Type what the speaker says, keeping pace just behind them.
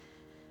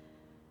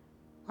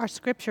Our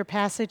scripture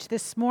passage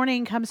this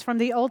morning comes from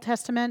the Old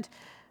Testament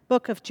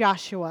book of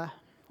Joshua.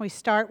 We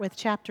start with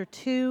chapter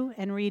 2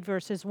 and read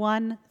verses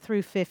 1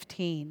 through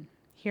 15.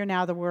 Hear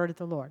now the word of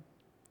the Lord.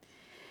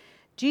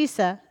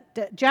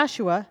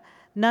 Joshua,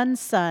 Nun's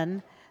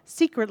son,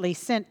 secretly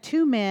sent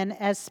 2 men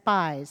as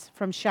spies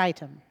from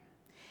Shittim.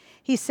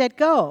 He said,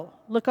 "Go,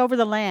 look over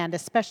the land,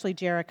 especially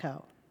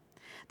Jericho."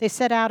 They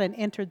set out and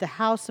entered the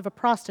house of a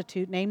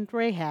prostitute named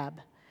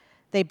Rahab.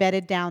 They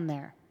bedded down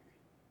there.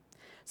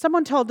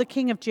 Someone told the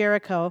king of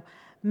Jericho,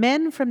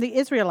 "Men from the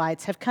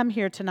Israelites have come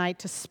here tonight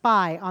to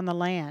spy on the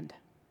land."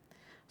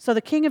 So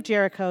the king of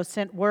Jericho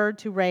sent word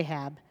to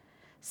Rahab,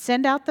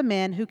 "Send out the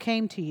men who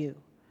came to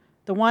you,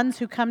 the ones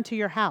who come to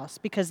your house,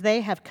 because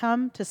they have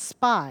come to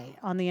spy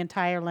on the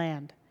entire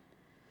land."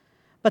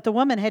 But the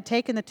woman had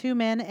taken the 2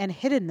 men and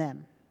hidden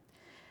them.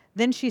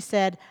 Then she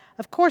said,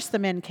 "Of course the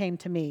men came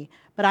to me,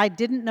 but I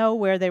didn't know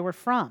where they were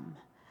from.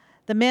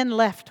 The men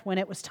left when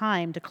it was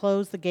time to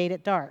close the gate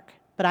at dark,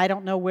 but I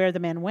don't know where the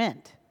men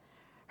went.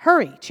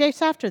 Hurry,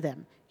 chase after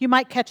them. You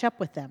might catch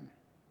up with them."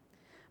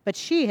 But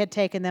she had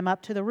taken them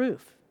up to the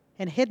roof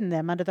and hidden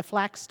them under the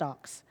flax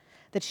stalks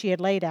that she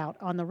had laid out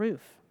on the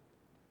roof.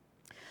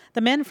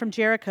 The men from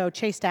Jericho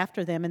chased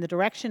after them in the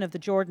direction of the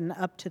Jordan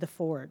up to the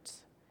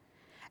fords.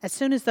 As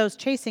soon as those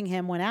chasing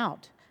him went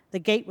out, the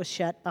gate was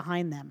shut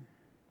behind them.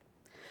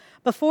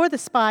 Before the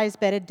spies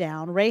bedded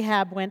down,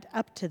 Rahab went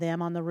up to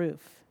them on the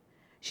roof.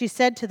 She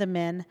said to the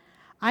men,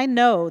 "I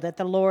know that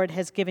the Lord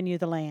has given you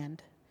the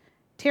land.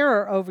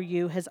 Terror over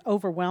you has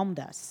overwhelmed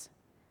us.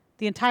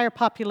 The entire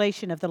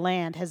population of the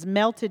land has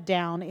melted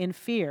down in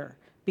fear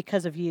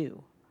because of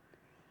you.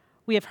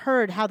 We have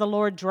heard how the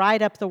Lord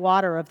dried up the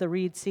water of the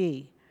Red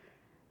Sea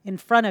in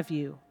front of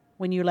you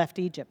when you left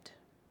Egypt.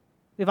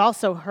 We've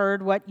also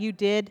heard what you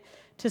did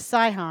to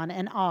Sihon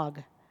and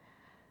Og,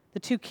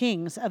 the 2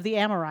 kings of the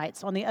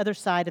Amorites on the other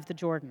side of the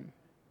Jordan.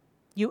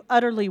 You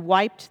utterly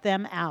wiped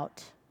them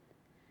out.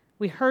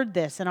 We heard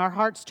this, and our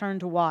hearts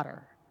turned to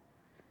water.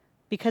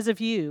 Because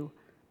of you,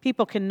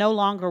 people can no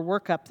longer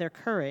work up their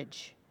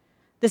courage.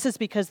 This is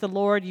because the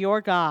Lord your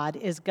God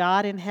is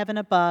God in heaven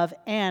above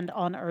and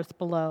on earth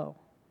below.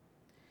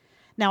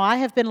 Now I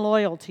have been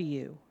loyal to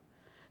you,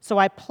 so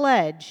I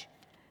pledge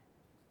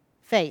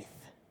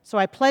faith. So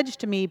I pledge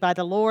to me by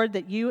the Lord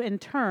that you in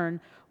turn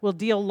will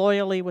deal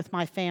loyally with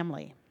my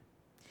family.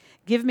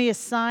 Give me a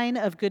sign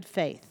of good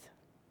faith.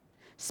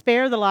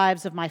 Spare the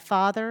lives of my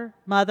father,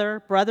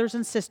 mother, brothers,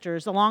 and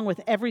sisters, along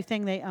with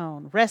everything they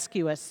own.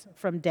 Rescue us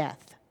from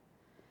death."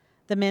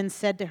 The men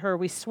said to her,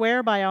 "We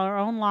swear by our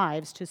own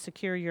lives to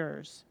secure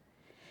yours.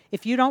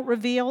 If you don't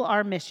reveal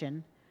our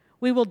mission,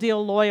 we will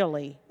deal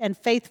loyally and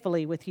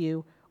faithfully with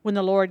you when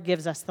the Lord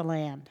gives us the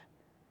land."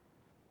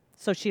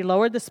 So she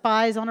lowered the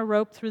spies on a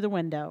rope through the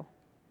window.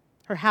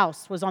 Her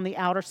house was on the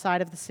outer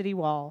side of the city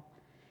wall,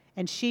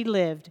 and she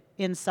lived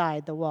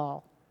inside the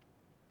wall.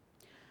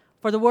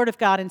 For the word of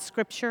God in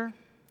Scripture,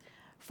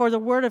 for the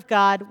word of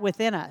God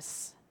within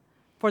us,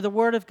 for the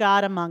word of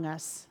God among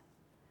us,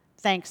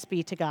 thanks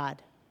be to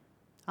God.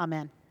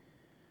 Amen.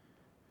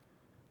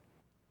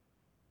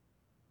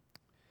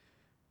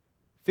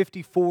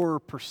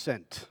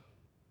 54%.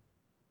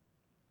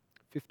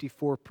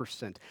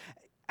 54%.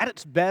 At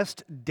its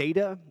best,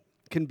 data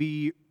can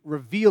be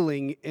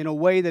revealing in a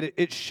way that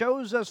it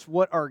shows us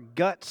what our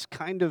guts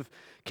kind of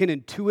can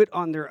intuit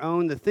on their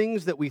own, the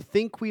things that we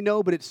think we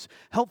know, but it's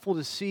helpful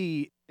to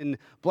see in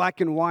black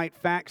and white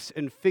facts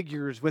and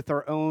figures with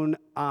our own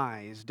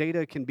eyes.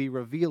 Data can be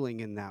revealing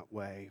in that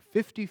way.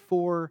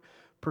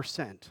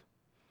 54%.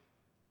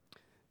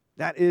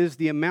 That is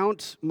the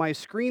amount my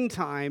screen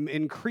time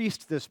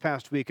increased this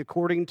past week,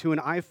 according to an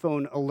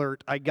iPhone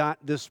alert I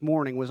got this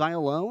morning. Was I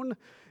alone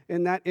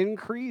in that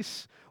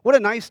increase? What a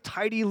nice,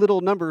 tidy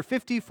little number.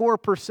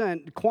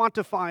 54%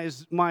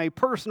 quantifies my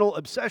personal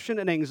obsession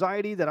and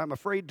anxiety that I'm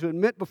afraid to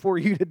admit before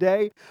you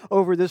today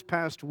over this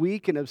past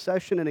week, an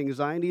obsession and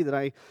anxiety that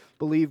I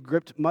believe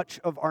gripped much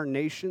of our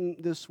nation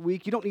this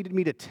week. You don't need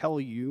me to tell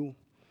you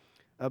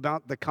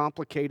about the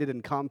complicated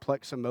and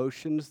complex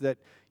emotions that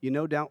you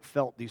no doubt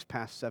felt these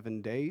past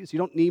 7 days. You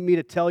don't need me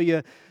to tell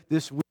you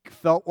this week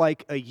felt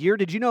like a year.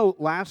 Did you know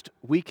last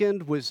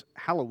weekend was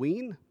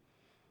Halloween?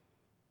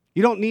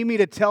 You don't need me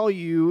to tell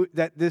you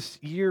that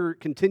this year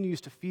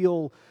continues to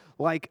feel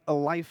like a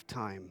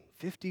lifetime.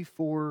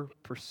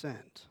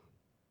 54%.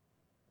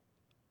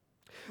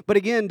 But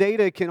again,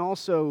 data can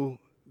also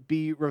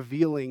be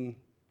revealing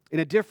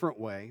in a different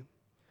way.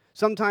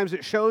 Sometimes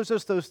it shows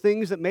us those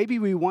things that maybe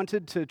we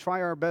wanted to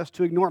try our best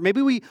to ignore.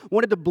 Maybe we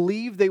wanted to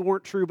believe they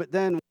weren't true, but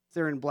then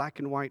they're in black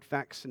and white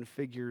facts and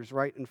figures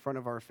right in front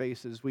of our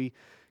faces. We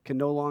can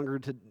no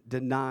longer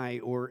deny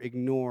or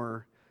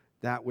ignore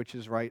that which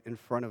is right in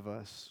front of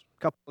us.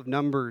 A couple of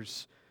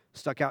numbers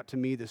stuck out to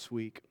me this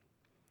week.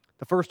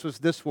 The first was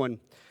this one,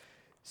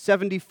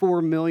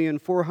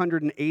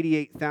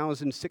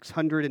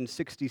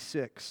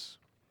 74,488,666.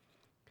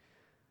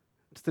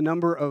 It's the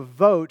number of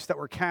votes that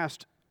were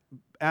cast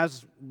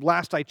as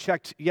last I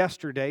checked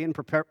yesterday in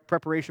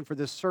preparation for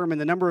this sermon,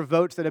 the number of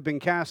votes that have been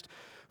cast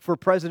for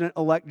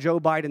President-elect Joe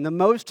Biden, the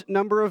most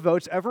number of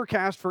votes ever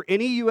cast for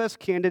any U.S.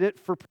 candidate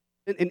for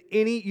president in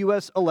any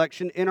U.S.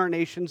 election in our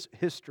nation's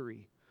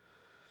history.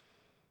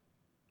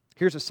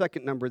 Here's a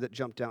second number that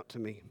jumped out to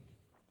me.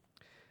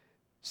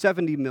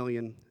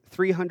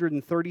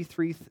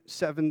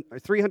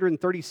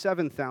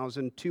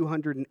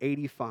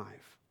 70,337,285.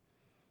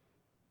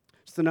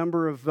 It's the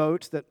number of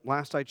votes that,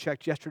 last I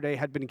checked yesterday,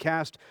 had been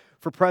cast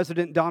for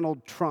President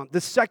Donald Trump. The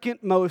second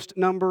most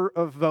number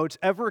of votes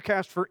ever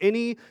cast for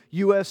any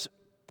U.S.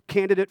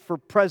 candidate for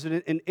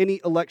president in any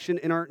election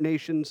in our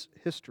nation's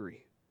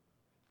history.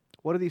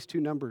 What do these two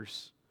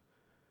numbers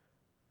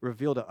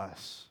reveal to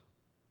us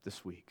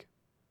this week?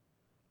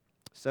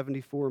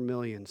 74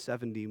 million,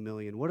 70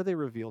 million. What do they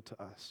reveal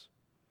to us?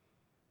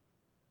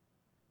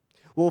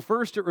 Well,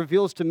 first, it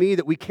reveals to me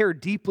that we care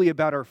deeply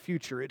about our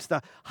future. It's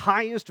the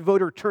highest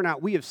voter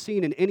turnout we have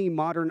seen in any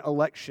modern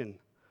election.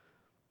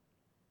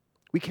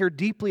 We care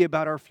deeply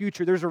about our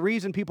future. There's a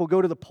reason people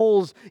go to the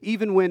polls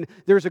even when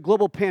there's a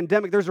global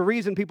pandemic. There's a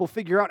reason people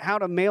figure out how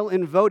to mail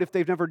in vote if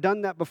they've never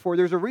done that before.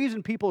 There's a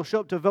reason people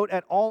show up to vote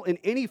at all in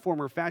any form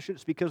or fashion.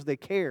 It's because they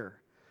care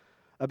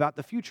about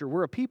the future.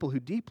 We're a people who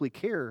deeply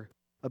care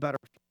about our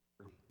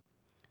future.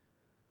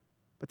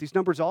 But these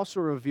numbers also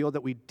reveal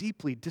that we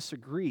deeply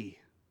disagree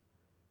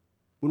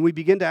when we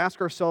begin to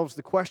ask ourselves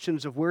the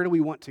questions of where do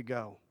we want to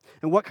go?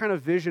 And what kind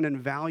of vision and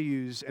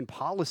values and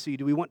policy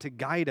do we want to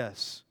guide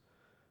us?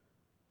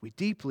 We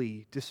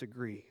deeply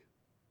disagree.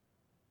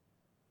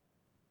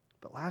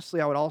 But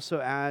lastly, I would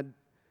also add,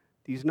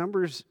 these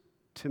numbers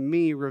to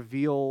me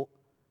reveal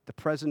the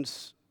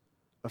presence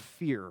of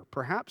fear,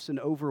 perhaps an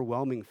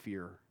overwhelming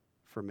fear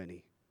for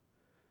many.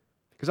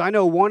 Because I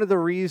know one of the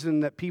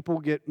reasons that people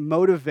get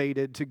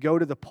motivated to go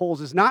to the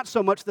polls is not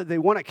so much that they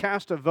want to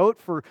cast a vote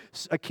for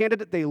a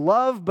candidate they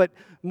love, but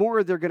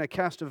more they're going to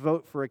cast a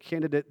vote for a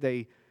candidate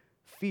they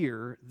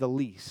fear the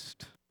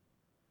least.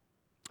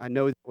 I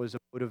know that was a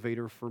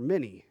motivator for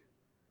many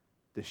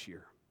this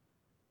year.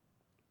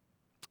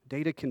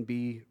 Data can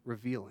be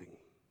revealing.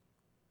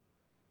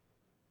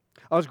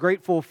 I was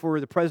grateful for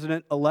the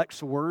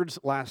president-elect's words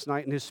last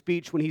night in his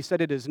speech when he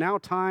said, "It is now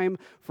time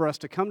for us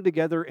to come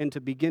together and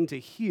to begin to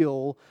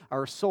heal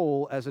our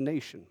soul as a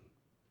nation."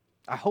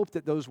 I hope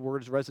that those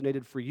words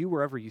resonated for you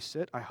wherever you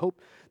sit. I hope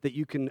that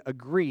you can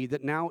agree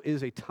that now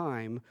is a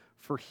time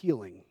for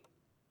healing.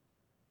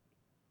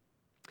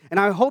 And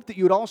I hope that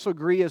you would also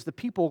agree, as the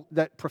people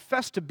that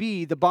profess to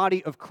be the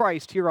body of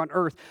Christ here on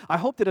earth, I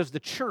hope that as the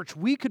church,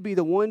 we could be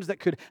the ones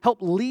that could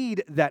help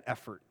lead that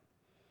effort.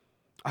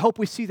 I hope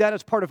we see that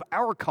as part of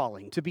our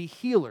calling to be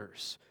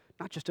healers,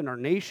 not just in our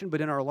nation,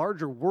 but in our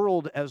larger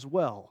world as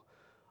well.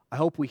 I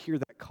hope we hear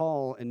that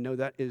call and know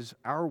that is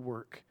our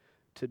work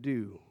to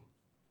do.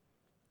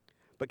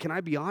 But can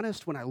I be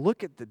honest? When I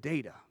look at the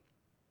data,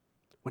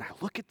 when I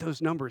look at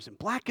those numbers in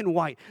black and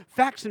white,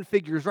 facts and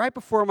figures right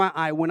before my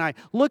eye, when I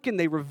look and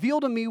they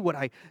reveal to me what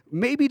I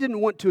maybe didn't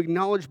want to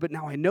acknowledge, but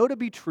now I know to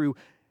be true,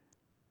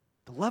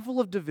 the level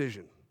of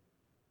division,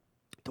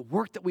 the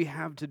work that we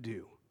have to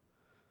do,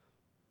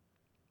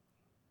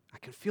 I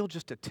can feel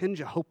just a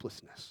tinge of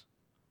hopelessness.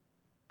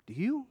 Do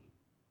you?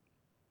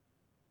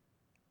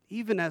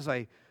 Even as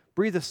I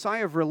breathe a sigh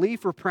of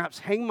relief or perhaps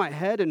hang my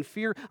head in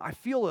fear, I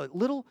feel a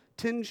little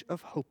tinge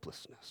of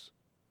hopelessness.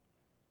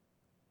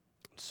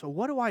 So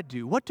what do I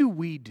do? What do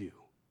we do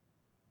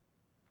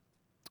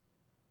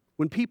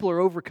when people are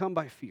overcome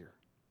by fear?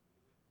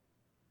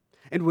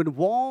 And when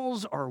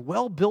walls are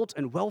well built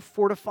and well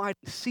fortified,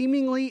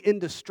 seemingly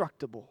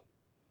indestructible?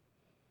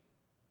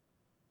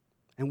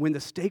 And when the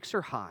stakes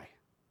are high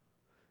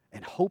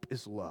and hope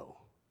is low,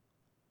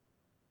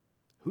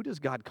 who does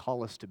God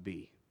call us to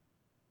be?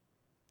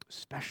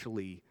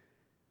 Especially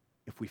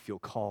if we feel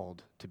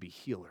called to be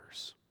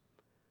healers.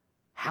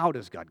 How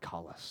does God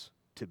call us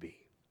to be?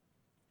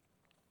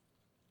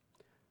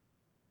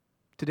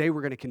 Today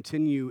we're going to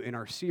continue in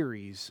our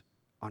series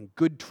on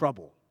good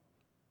trouble,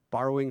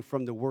 borrowing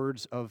from the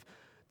words of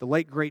the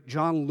late, great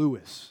John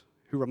Lewis,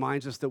 who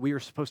reminds us that we are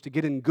supposed to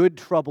get in good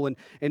trouble,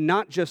 and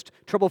not just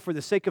trouble for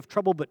the sake of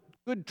trouble, but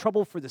good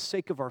trouble for the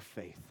sake of our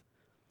faith.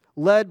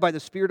 Led by the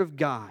Spirit of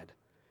God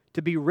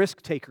to be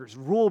risk takers,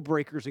 rule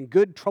breakers, and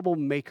good trouble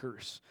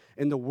makers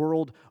in the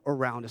world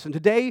around us. And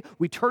today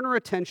we turn our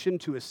attention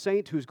to a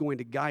saint who's going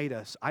to guide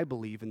us, I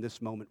believe, in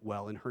this moment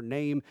well, and her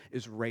name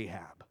is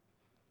Rahab.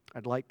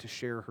 I'd like to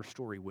share her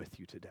story with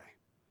you today.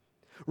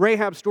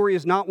 Rahab's story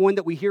is not one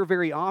that we hear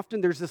very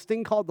often. There's this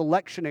thing called the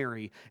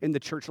lectionary in the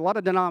church. A lot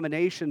of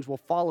denominations will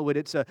follow it.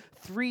 It's a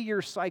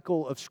 3-year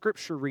cycle of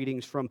scripture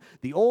readings from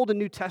the Old and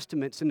New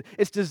Testaments, and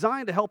it's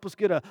designed to help us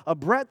get a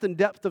breadth and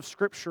depth of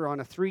scripture on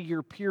a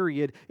 3-year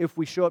period if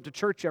we show up to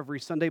church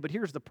every Sunday. But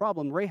here's the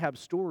problem.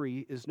 Rahab's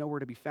story is nowhere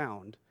to be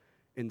found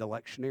in the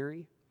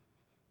lectionary.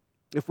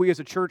 If we as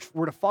a church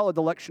were to follow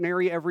the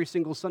lectionary every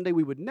single Sunday,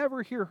 we would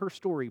never hear her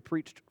story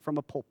preached from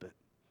a pulpit.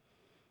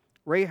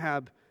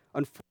 Rahab,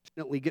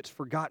 unfortunately, gets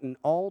forgotten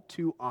all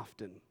too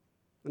often,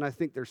 and I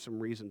think there's some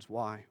reasons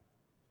why.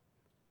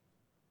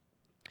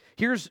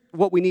 Here's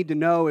what we need to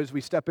know as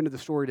we step into the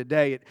story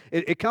today.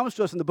 It comes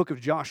to us in the book of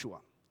Joshua.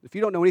 If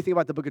you don't know anything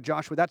about the book of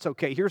Joshua, that's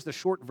okay. Here's the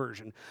short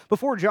version.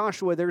 Before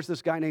Joshua, there's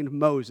this guy named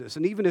Moses.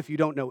 And even if you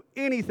don't know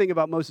anything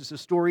about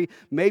Moses' story,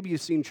 maybe you've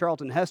seen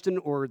Charlton Heston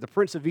or the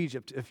Prince of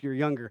Egypt if you're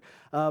younger.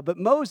 But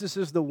Moses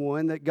is the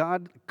one that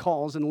God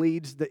calls and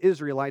leads the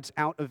Israelites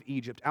out of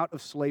Egypt, out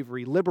of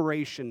slavery.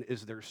 Liberation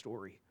is their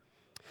story.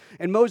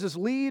 And Moses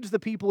leads the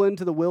people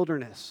into the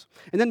wilderness.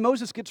 And then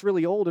Moses gets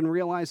really old and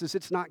realizes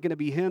it's not going to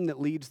be him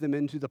that leads them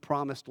into the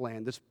promised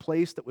land, this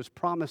place that was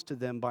promised to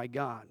them by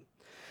God.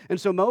 And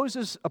so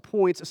Moses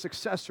appoints a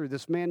successor,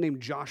 this man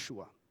named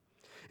Joshua.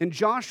 And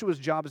Joshua's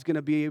job is going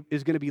to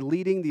be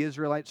leading the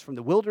Israelites from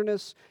the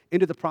wilderness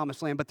into the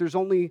promised land. But there's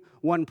only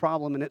one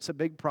problem, and it's a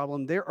big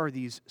problem. There are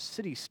these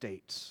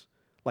city-states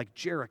like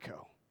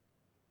Jericho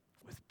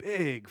with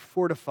big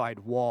fortified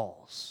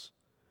walls.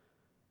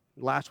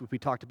 Last week we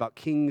talked about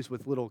kings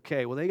with little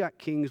k. Well, they got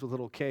kings with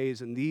little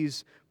k's in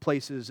these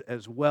places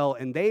as well,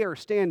 and they are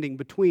standing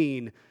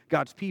between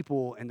God's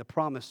people and the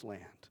promised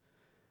land.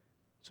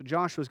 So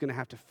Joshua's going to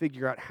have to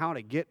figure out how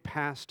to get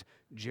past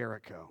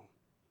Jericho,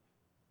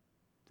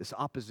 this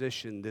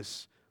opposition,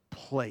 this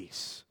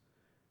place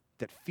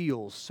that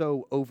feels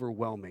so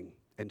overwhelming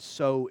and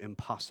so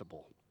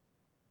impossible.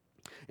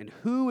 And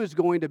who is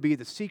going to be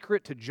the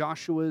secret to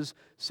Joshua's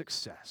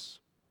success?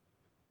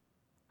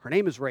 Her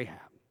name is Rahab.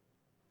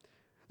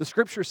 The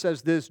scripture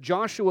says this: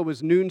 Joshua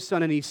was Nun's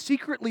son, and he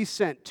secretly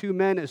sent 2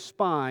 men as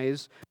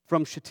spies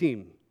from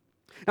Shittim.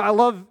 Now, I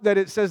love that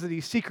it says that he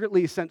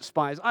secretly sent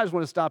spies. I just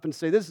want to stop and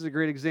say this is a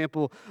great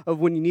example of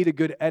when you need a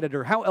good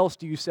editor. How else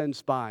do you send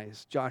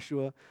spies,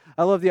 Joshua?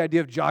 I love the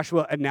idea of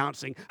Joshua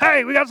announcing,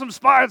 hey, we got some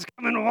spies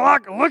coming,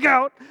 look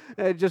out.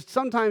 Just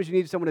sometimes you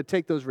need someone to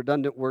take those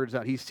redundant words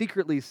out. He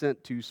secretly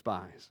sent 2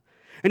 spies.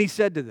 And he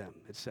said to them,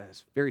 it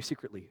says, very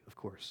secretly, of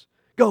course,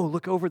 go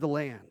look over the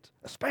land,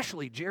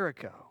 especially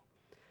Jericho.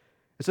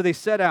 And so they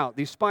set out,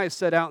 these spies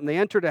set out, and they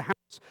entered a house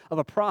of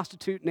a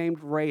prostitute named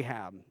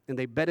Rahab, and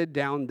they bedded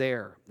down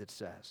there, it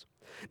says.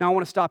 Now, I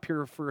want to stop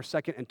here for a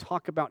second and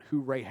talk about who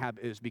Rahab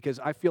is, because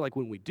I feel like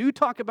when we do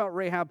talk about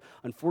Rahab,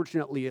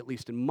 unfortunately, at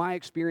least in my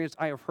experience,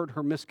 I have heard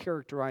her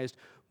mischaracterized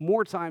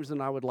more times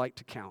than I would like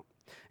to count.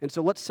 And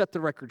so let's set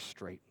the record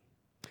straight.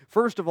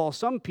 First of all,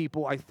 some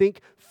people, I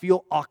think,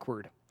 feel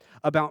awkward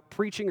about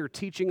preaching or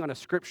teaching on a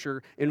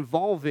scripture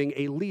involving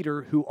a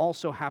leader who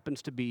also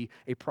happens to be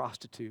a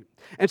prostitute.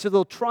 And so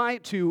they'll try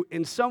to,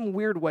 in some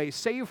weird way,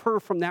 save her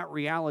from that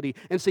reality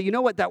and say, you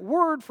know what, that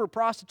word for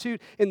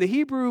prostitute in the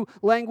Hebrew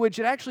language,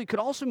 it actually could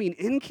also mean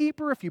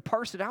innkeeper if you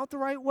parse it out the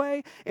right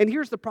way. And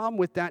here's the problem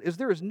with that, is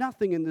there is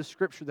nothing in this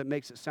scripture that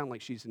makes it sound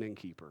like she's an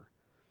innkeeper.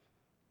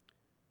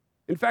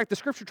 In fact, the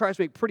scripture tries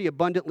to make pretty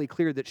abundantly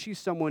clear that she's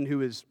someone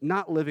who is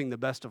not living the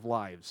best of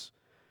lives.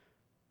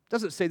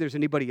 Doesn't say there's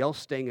anybody else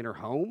staying in her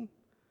home.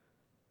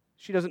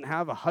 She doesn't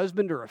have a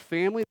husband or a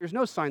family. There's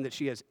no sign that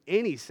she has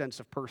any sense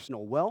of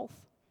personal wealth.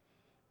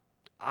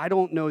 I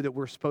don't know that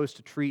we're supposed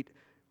to treat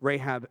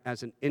Rahab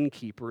as an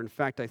innkeeper. In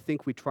fact, I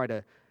think we try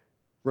to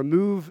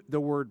remove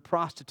the word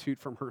prostitute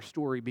from her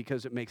story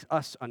because it makes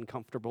us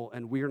uncomfortable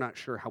and we're not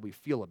sure how we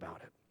feel about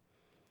it.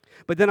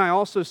 But then I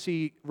also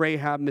see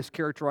Rahab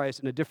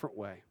mischaracterized in a different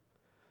way.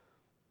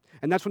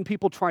 And that's when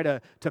people try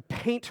to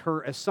paint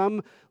her as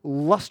some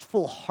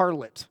lustful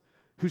harlot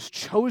who's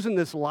chosen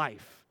this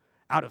life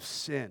out of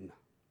sin.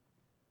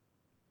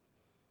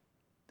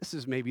 This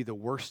is maybe the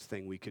worst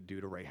thing we could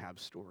do to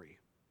Rahab's story.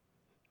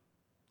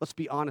 Let's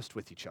be honest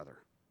with each other.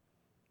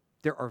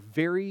 There are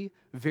very,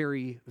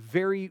 very,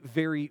 very,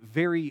 very,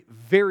 very,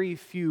 very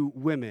few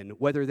women,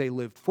 whether they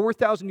lived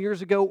 4,000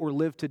 years ago or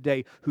live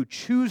today, who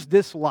choose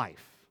this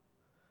life.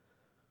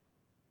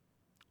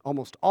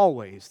 Almost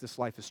always, this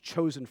life is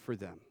chosen for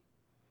them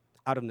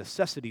out of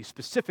necessity,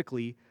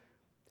 specifically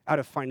out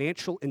of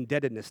financial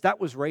indebtedness. That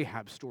was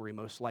Rahab's story,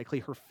 most likely.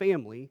 Her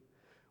family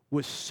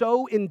was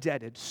so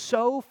indebted,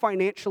 so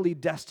financially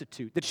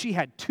destitute, that she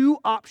had 2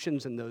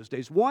 options in those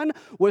days. One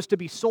was to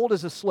be sold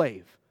as a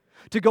slave,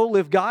 to go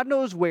live God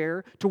knows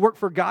where, to work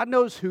for God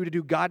knows who, to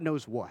do God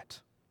knows what.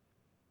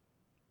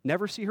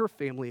 Never see her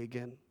family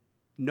again,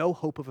 no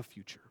hope of a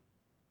future.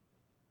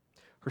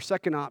 Her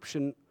second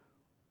option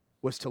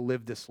was to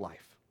live this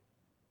life.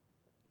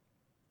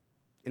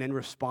 And in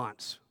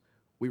response,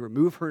 we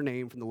remove her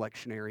name from the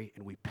lectionary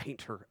and we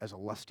paint her as a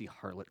lusty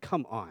harlot.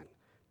 Come on,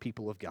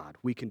 people of God.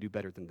 We can do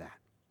better than that.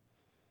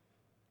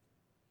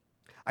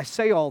 I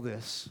say all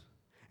this,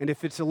 and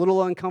if it's a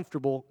little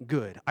uncomfortable,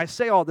 good. I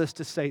say all this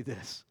to say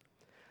this.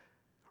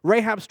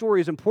 Rahab's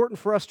story is important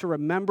for us to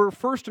remember.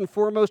 First and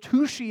foremost,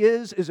 who she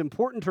is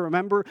important to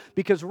remember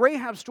because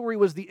Rahab's story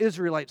was the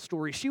Israelite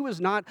story. She was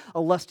not a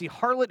lusty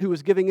harlot who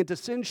was giving into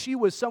sin. She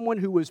was someone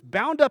who was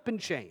bound up in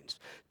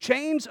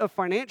chains of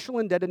financial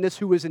indebtedness,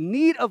 who was in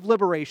need of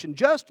liberation,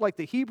 just like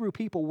the Hebrew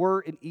people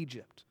were in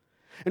Egypt.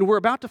 And we're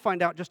about to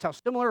find out just how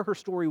similar her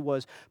story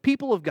was.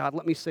 People of God,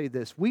 let me say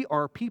this. We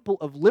are people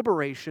of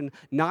liberation,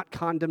 not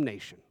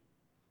condemnation.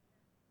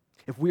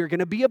 If we are going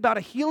to be about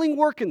a healing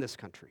work in this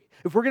country,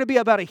 if we're going to be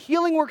about a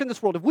healing work in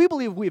this world, if we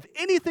believe we have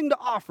anything to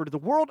offer to the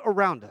world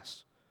around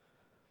us,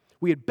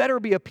 we had better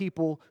be a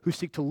people who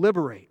seek to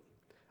liberate,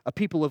 a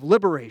people of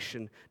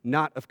liberation,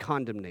 not of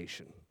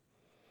condemnation.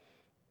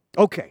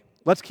 Okay,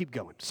 let's keep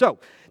going. So,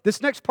 this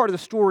next part of the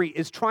story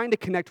is trying to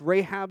connect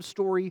Rahab's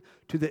story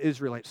to the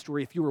Israelite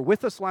story. If you were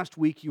with us last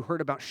week, you heard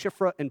about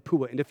Shiphrah and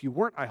Puah. And if you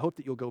weren't, I hope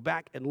that you'll go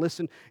back and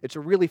listen. It's a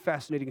really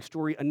fascinating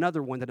story,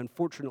 another one that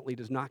unfortunately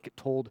does not get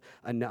told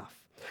enough.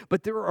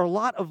 But there are a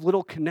lot of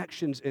little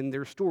connections in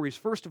their stories.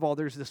 First of all,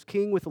 there's this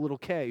king with a little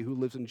K who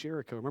lives in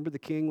Jericho. Remember the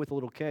king with a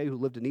little K who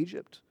lived in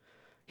Egypt?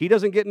 He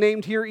doesn't get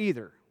named here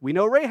either. We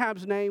know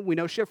Rahab's name. We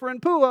know Shiphrah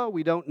and Puah.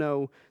 We don't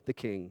know the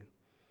king.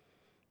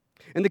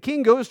 And the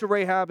king goes to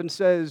Rahab and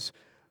says,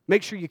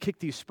 make sure you kick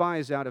these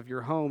spies out of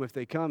your home if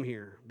they come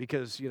here,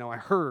 because, I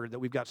heard that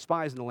we've got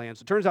spies in the land.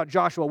 So it turns out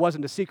Joshua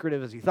wasn't as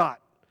secretive as he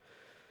thought.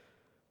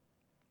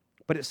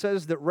 But it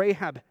says that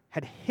Rahab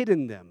had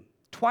hidden them.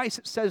 Twice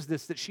it says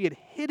this, that she had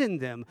hidden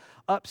them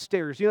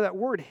upstairs. That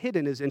word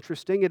hidden is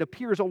interesting. It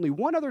appears only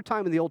one other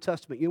time in the Old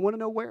Testament. You want to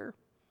know where?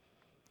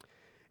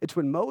 It's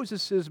when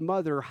Moses'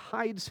 mother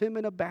hides him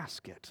in a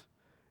basket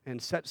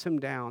and sets him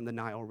down the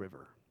Nile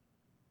River.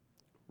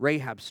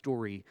 Rahab's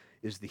story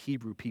is the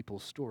Hebrew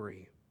people's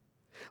story.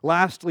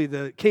 Lastly,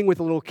 the king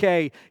with a little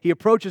K, he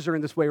approaches her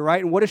in this way,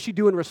 right? And what does she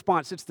do in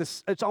response?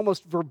 It's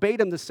almost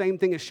verbatim the same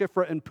thing as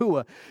Shiphrah and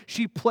Puah.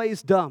 She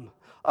plays dumb.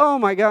 Oh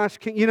my gosh,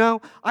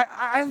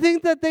 I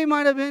think that they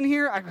might have been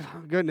here.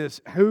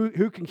 Goodness,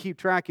 who can keep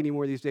track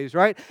anymore these days,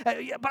 right?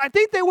 But I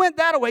think they went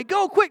that way.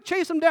 Go quick,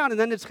 chase them down. And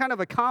then it's kind of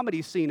a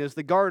comedy scene as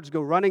the guards go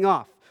running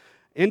off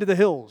into the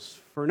hills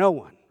for no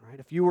one. Right?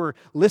 If you were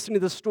listening to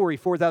this story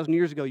 4,000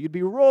 years ago, you'd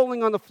be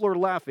rolling on the floor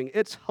laughing.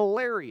 It's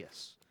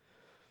hilarious.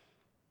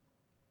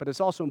 But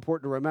it's also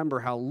important to remember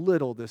how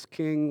little this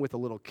king with a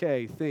little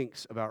K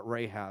thinks about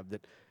Rahab,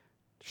 that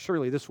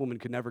surely this woman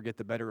could never get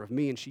the better of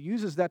me, and she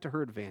uses that to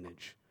her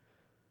advantage.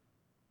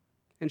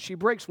 And she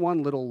breaks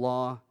one little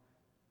law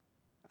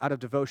out of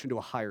devotion to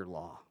a higher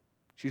law.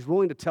 She's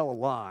willing to tell a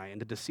lie and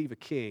to deceive a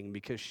king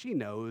because she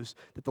knows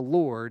that the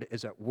Lord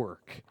is at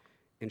work,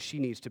 and she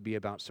needs to be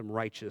about some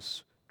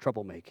righteous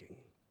troublemaking.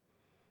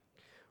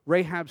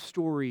 Rahab's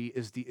story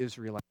is the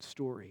Israelite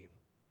story.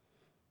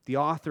 The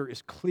author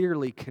is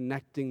clearly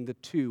connecting the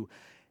two.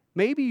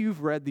 Maybe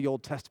you've read the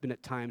Old Testament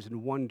at times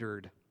and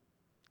wondered,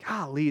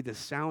 golly, this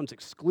sounds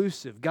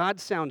exclusive. God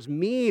sounds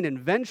mean and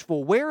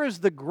vengeful. Where is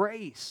the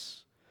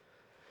grace?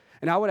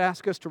 And I would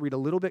ask us to read a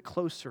little bit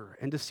closer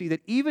and to see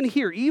that even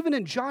here, even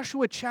in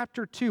Joshua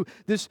chapter 2,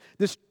 this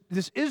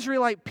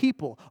Israelite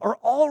people are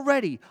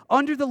already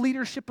under the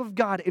leadership of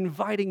God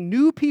inviting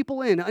new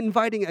people in,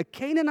 inviting a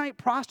Canaanite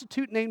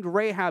prostitute named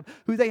Rahab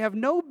who they have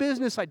no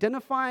business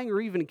identifying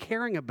or even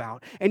caring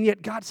about. And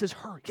yet God says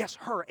her, yes,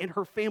 her and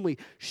her family,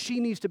 she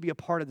needs to be a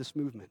part of this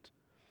movement.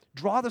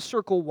 Draw the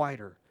circle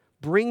wider.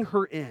 Bring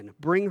her in.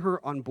 Bring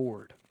her on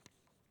board.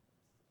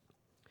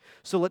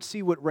 So let's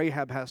see what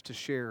Rahab has to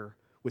share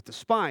with the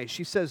spies.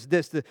 She says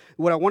this,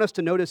 what I want us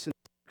to notice in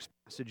this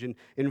passage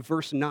in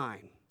verse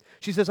 9.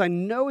 She says, I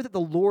know that the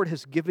Lord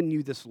has given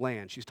you this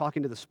land. She's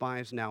talking to the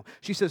spies now.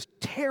 She says,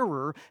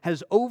 terror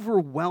has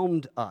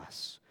overwhelmed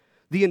us.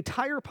 The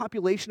entire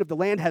population of the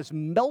land has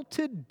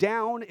melted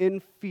down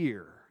in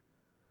fear.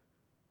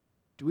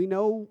 Do we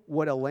know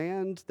what a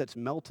land that's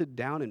melted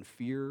down in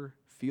fear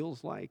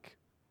feels like?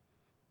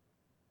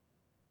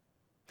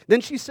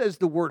 Then she says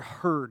the word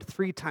heard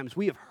 3 times.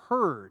 We have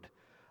heard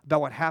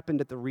about what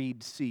happened at the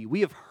Reed Sea.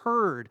 We have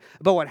heard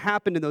about what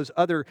happened in those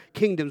other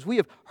kingdoms. We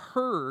have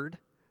heard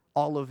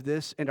all of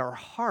this, and our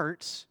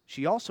hearts,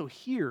 she also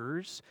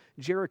hears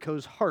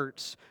Jericho's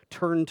hearts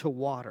turn to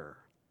water.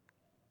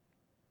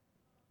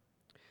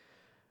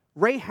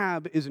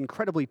 Rahab is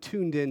incredibly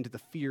tuned in to the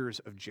fears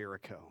of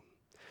Jericho.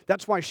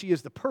 That's why she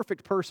is the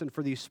perfect person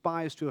for these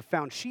spies to have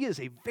found. She is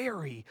a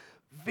very,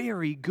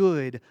 very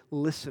good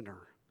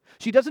listener.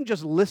 She doesn't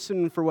just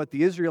listen for what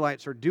the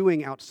Israelites are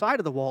doing outside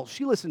of the walls.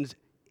 She listens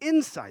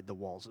inside the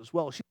walls as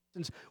well. She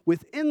listens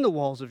within the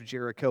walls of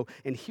Jericho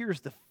and hears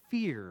the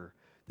fear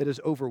that has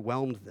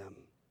overwhelmed them.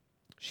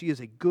 She is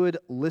a good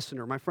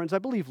listener. My friends, I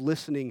believe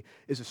listening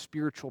is a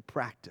spiritual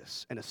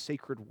practice and a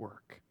sacred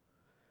work.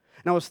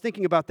 And I was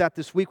thinking about that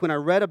this week when I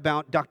read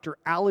about Dr.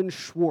 Alan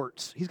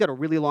Schwartz. He's got a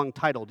really long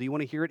title. Do you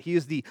want to hear it? He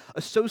is the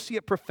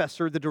Associate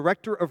Professor, the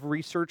Director of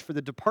Research for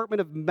the Department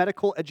of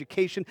Medical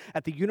Education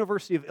at the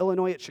University of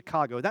Illinois at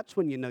Chicago. That's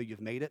when you know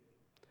you've made it,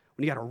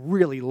 when you got a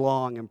really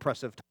long,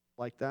 impressive title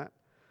like that.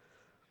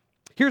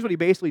 Here's what he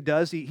basically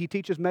does. He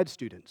teaches med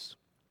students,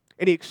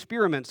 and he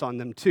experiments on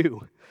them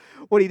too.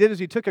 What he did is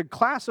he took a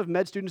class of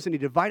med students and he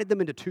divided them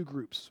into 2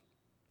 groups.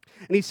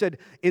 And he said,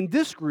 in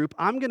this group,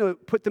 I'm going to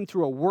put them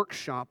through a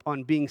workshop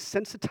on being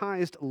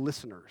sensitized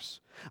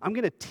listeners. I'm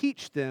going to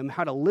teach them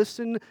how to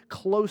listen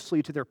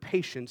closely to their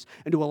patients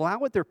and to allow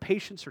what their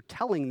patients are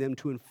telling them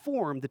to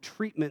inform the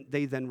treatment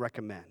they then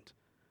recommend.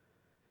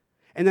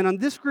 And then on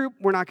this group,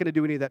 we're not going to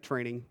do any of that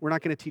training. We're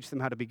not going to teach them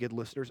how to be good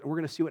listeners, and we're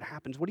going to see what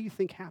happens. What do you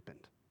think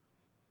happened?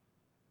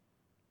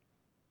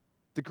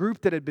 the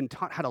group that had been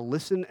taught how to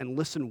listen and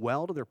listen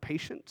well to their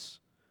patients.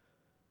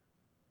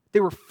 They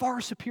were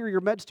far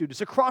superior med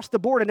students. Across the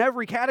board in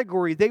every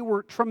category, they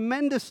were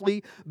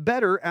tremendously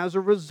better as a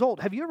result.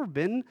 Have you ever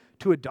been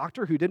to a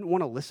doctor who didn't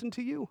want to listen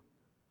to you?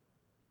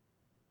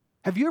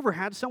 Have you ever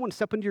had someone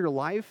step into your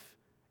life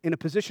in a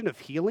position of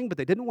healing, but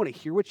they didn't want to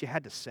hear what you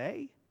had to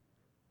say?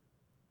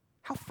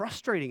 How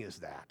frustrating is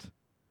that?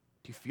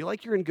 Do you feel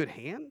like you're in good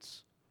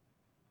hands?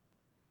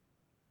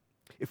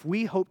 If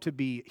we hope to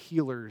be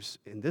healers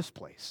in this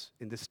place,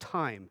 in this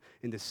time,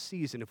 in this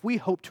season, if we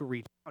hope to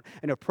reach out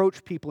and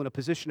approach people in a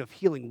position of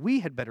healing,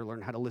 we had better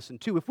learn how to listen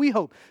too. If we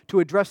hope to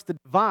address the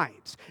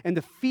divides and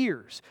the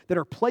fears that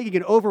are plaguing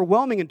and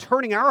overwhelming and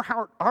turning our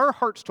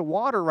hearts to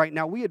water right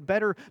now, we had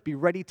better be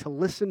ready to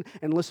listen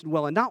and listen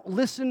well. And not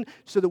listen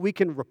so that we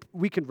can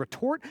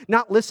retort,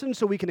 not listen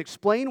so we can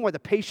explain why the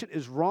patient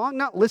is wrong,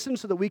 not listen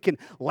so that we can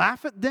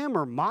laugh at them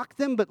or mock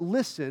them, but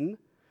listen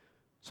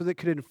so that it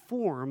could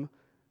inform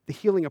the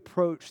healing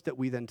approach that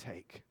we then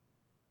take.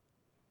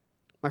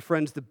 My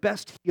friends, the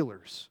best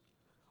healers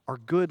are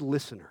good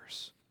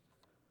listeners.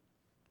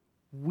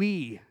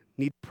 We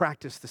need to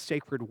practice the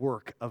sacred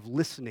work of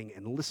listening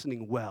and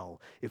listening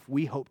well if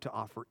we hope to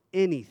offer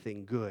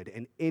anything good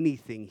and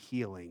anything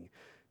healing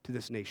to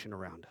this nation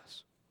around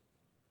us.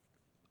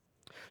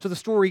 So the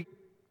story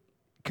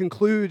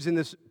concludes in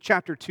this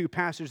chapter 2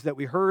 passage that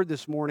we heard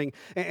this morning,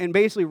 and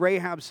basically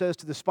Rahab says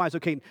to the spies,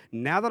 okay,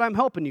 now that I'm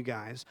helping you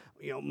guys,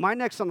 my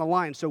neck's on the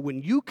line, so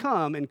when you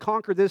come and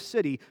conquer this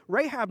city,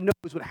 Rahab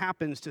knows what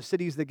happens to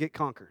cities that get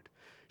conquered.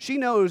 She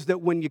knows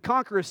that when you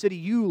conquer a city,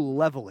 you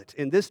level it.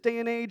 In this day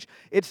and age,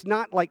 it's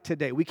not like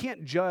today. We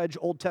can't judge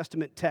Old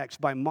Testament texts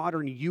by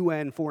modern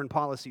UN foreign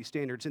policy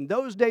standards. In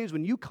those days,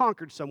 when you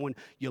conquered someone,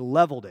 you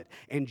leveled it,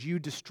 and you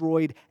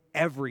destroyed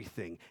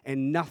everything,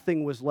 and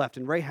nothing was left.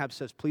 And Rahab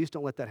says, please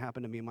don't let that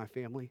happen to me and my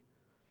family.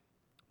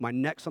 My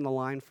neck's on the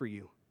line for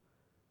you.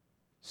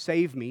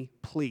 Save me,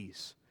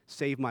 please.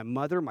 Save my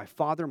mother, my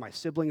father, my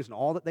siblings, and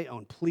all that they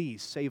own.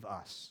 Please save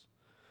us.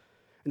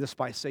 And the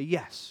spies say,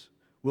 yes,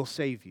 we'll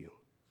save you.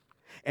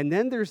 And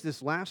then there's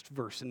this last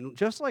verse, and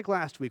just like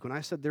last week when I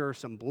said there are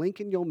some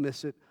blink and you'll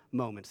miss it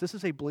moments, this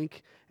is a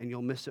blink and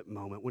you'll miss it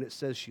moment when it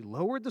says she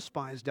lowered the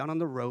spies down on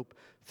the rope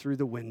through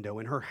the window,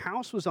 and her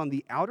house was on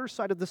the outer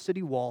side of the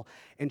city wall,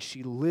 and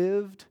she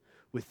lived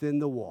within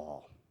the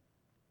wall.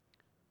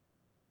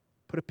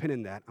 Put a pin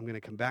in that. I'm going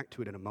to come back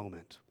to it in a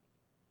moment.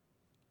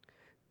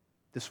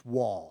 This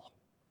wall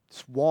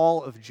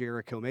of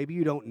Jericho. Maybe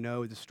you don't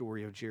know the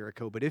story of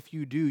Jericho, but if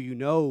you do, you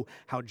know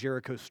how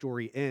Jericho's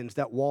story ends.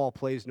 That wall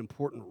plays an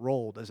important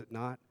role, does it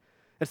not?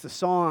 It's the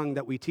song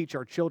that we teach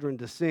our children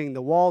to sing.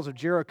 The walls of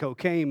Jericho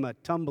came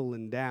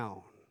a-tumbling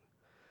down.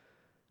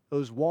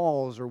 Those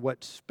walls are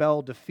what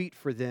spell defeat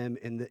for them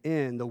in the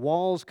end. The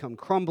walls come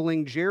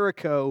crumbling.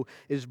 Jericho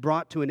is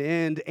brought to an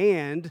end,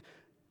 and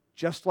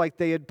just like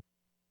they had,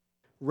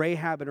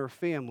 Rahab and her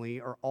family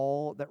are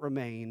all that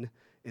remain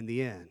in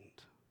the end.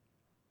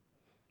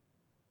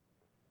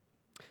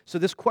 So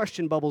this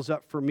question bubbles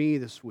up for me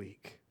this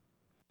week.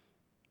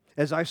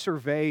 As I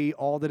survey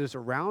all that is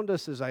around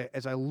us, as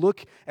I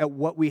look at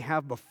what we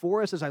have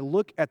before us, as I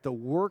look at the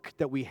work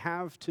that we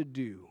have to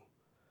do,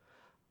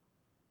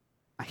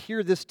 I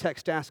hear this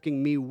text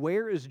asking me,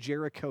 where is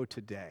Jericho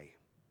today?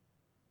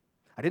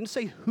 I didn't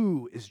say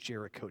who is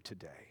Jericho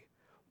today.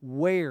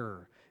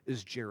 Where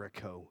is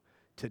Jericho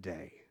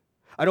today?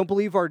 I don't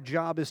believe our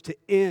job is to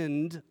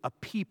end a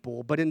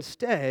people, but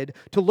instead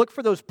to look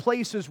for those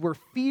places where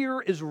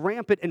fear is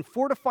rampant and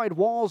fortified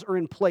walls are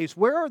in place.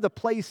 Where are the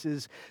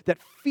places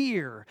that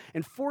fear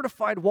and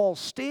fortified walls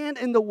stand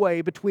in the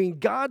way between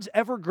God's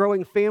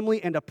ever-growing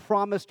family and a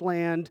promised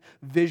land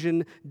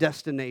vision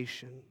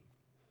destination?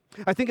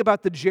 I think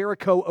about the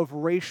Jericho of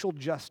racial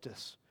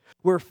justice,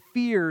 where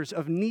fears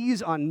of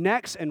knees on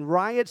necks and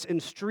riots in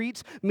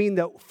streets mean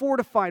that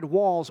fortified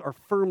walls are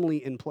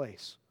firmly in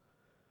place.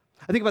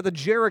 I think about the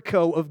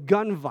Jericho of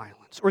gun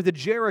violence, or the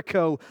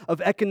Jericho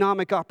of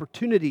economic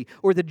opportunity,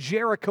 or the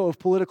Jericho of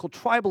political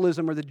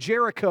tribalism, or the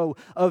Jericho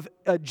of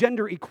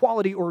gender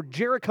equality, or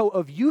Jericho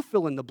of you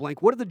fill in the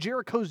blank. What are the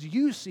Jerichos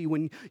you see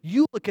when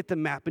you look at the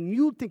map and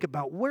you think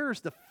about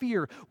where's the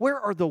fear? Where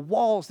are the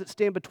walls that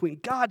stand between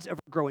God's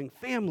ever-growing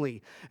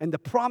family and the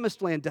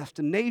promised land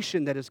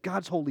destination that is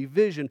God's holy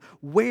vision?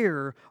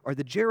 Where are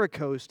the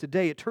Jerichos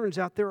today? It turns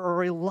out there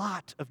are a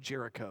lot of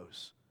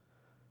Jerichos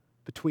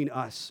between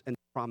us and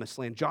the promised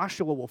land.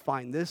 Joshua will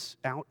find this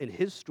out in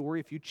his story.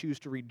 If you choose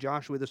to read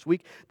Joshua this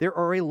week, there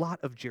are a lot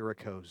of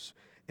Jerichos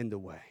in the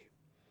way.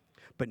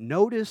 But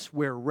notice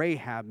where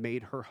Rahab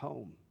made her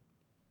home.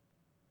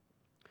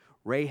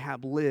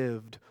 Rahab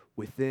lived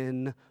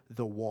within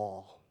the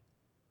wall.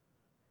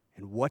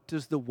 And what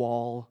does the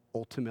wall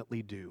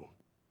ultimately do?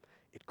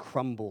 It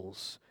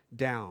crumbles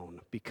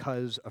down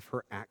because of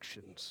her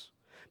actions,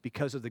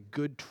 because of the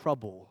good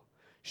trouble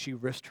she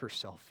risked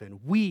herself in.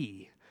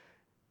 We,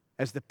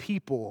 as the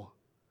people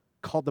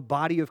called the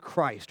body of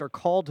Christ, are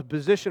called to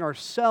position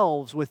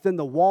ourselves within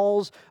the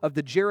walls of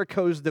the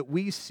Jerichos that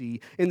we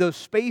see, in those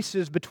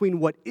spaces between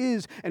what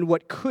is and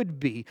what could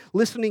be,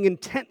 listening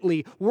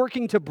intently,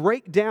 working to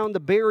break down the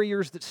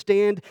barriers that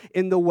stand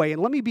in the way.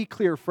 And let me be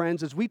clear,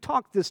 friends, as we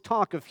talk this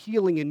talk of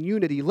healing and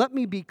unity, let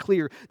me be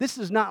clear, this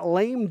is not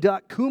lame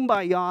duck,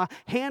 kumbaya,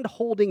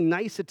 hand-holding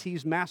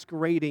niceties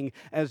masquerading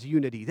as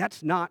unity.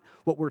 That's not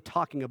what we're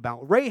talking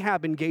about.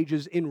 Rahab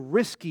engages in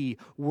risky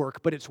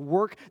work, but it's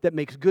work that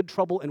makes good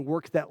trouble and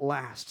work that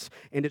lasts.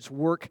 And it's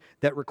work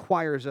that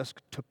requires us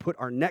to put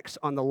our necks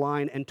on the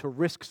line and to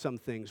risk some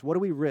things. What do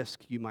we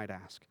risk, you might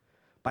ask?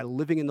 By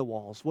living in the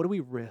walls. What do we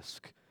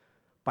risk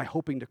by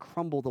hoping to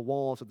crumble the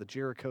walls of the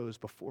Jerichos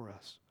before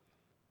us?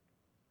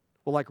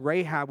 Well, like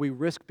Rahab, we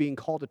risk being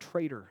called a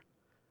traitor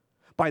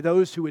by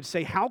those who would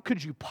say, how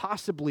could you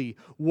possibly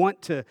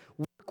want to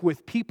work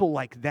with people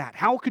like that?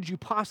 How could you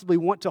possibly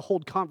want to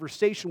hold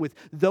conversation with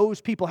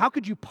those people? How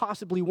could you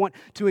possibly want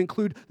to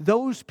include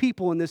those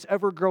people in this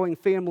ever-growing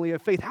family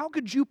of faith? How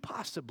could you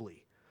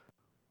possibly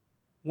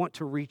want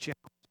to reach out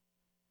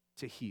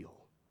to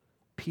heal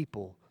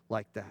people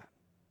like that?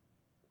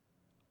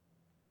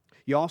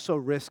 You also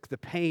risk the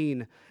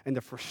pain and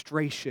the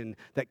frustration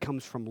that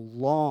comes from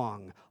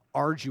long,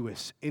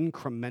 arduous,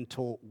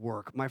 incremental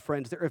work. My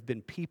friends, there have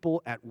been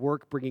people at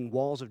work bringing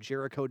walls of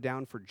Jericho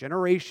down for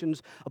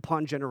generations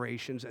upon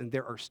generations, and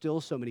there are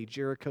still so many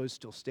Jerichos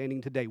still standing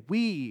today.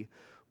 We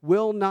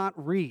will not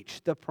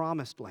reach the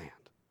promised land.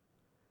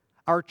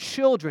 Our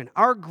children,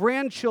 our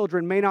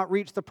grandchildren may not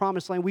reach the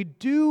promised land. We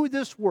do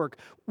this work.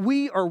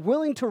 We are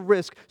willing to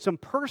risk some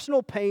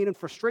personal pain and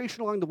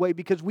frustration along the way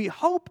because we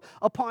hope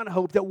upon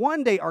hope that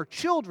one day our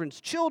children's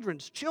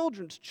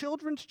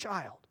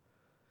child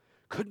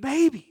could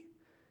maybe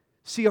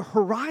see a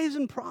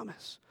horizon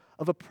promise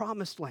of a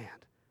promised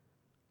land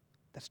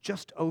that's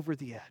just over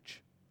the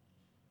edge.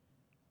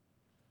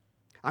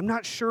 I'm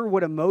not sure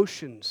what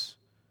emotions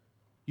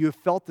you have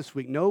felt this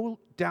week. No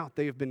doubt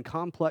they have been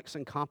complex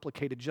and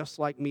complicated just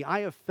like me.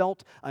 I have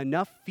felt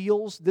enough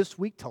feels this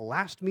week to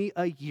last me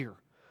a year.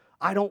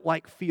 I don't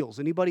like feels.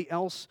 Anybody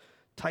else?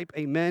 Type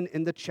amen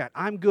in the chat.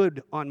 I'm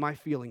good on my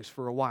feelings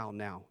for a while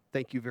now.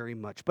 Thank you very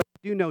much. But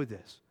you know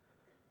this.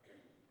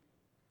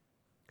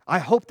 I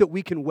hope that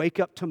we can wake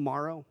up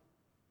tomorrow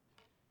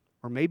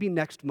or maybe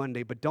next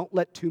Monday, but don't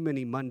let too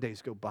many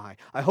Mondays go by.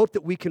 I hope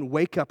that we can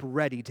wake up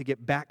ready to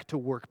get back to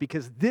work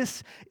because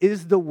this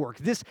is the work,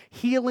 this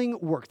healing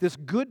work, this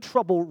good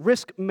trouble,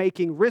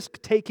 risk-making,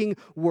 risk-taking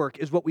work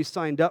is what we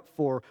signed up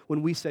for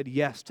when we said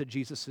yes to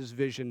Jesus'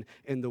 vision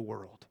in the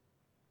world.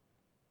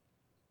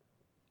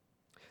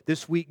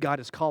 This week,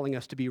 God is calling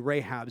us to be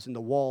Rahabs in the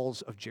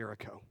walls of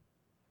Jericho.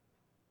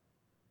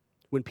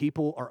 When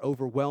people are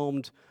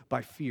overwhelmed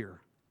by fear,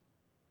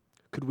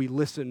 could we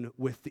listen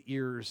with the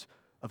ears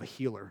of a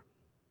healer?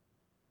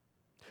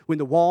 When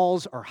the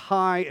walls are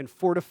high and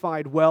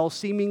fortified well,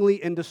 seemingly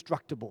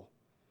indestructible,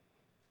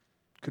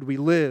 could we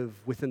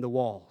live within the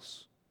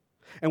walls?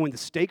 And when the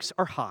stakes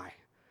are high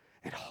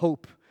and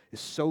hope is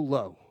so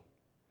low,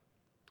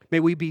 may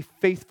we be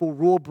faithful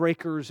rule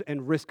breakers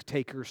and risk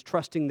takers,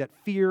 trusting that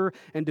fear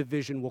and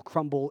division will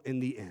crumble in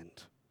the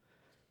end.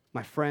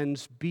 My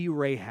friends, be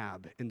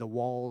Rahab in the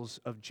walls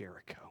of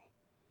Jericho,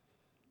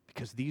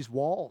 because these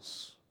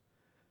walls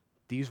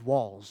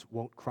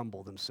won't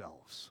crumble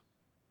themselves.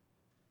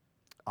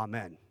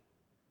 Amen.